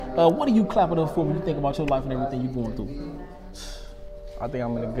What do you clap it up for when you think about your life and everything you're going through? I think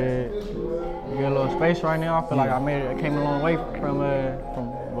I'm in a good little space right now. I feel like I came a long way from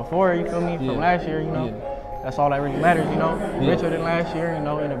before, you feel me, from last year, you know. That's all that really matters, you know. Richer than last year, you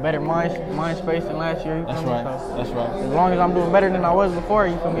know, in a better mind space than last year, you feel me? So, that's right. As long as I'm doing better than I was before,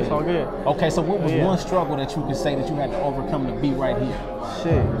 you feel me, it's all good. Okay, so what was one struggle that you could say that you had to overcome to be right here?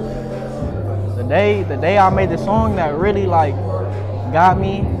 Shit. The day I made the song that really like got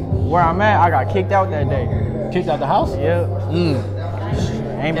me where I'm at, I got kicked out that day. Kicked out the house? Yeah.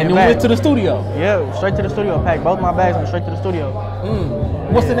 And then went to the studio? Yeah, straight to the studio. Packed both my bags and went straight to the studio.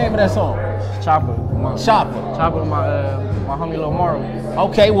 What's the name of that song? Chopper. Chopper. Chopper, my homie Lil Maro.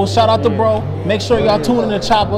 Okay, well shout out to bro. Make sure y'all tune in to Chopper.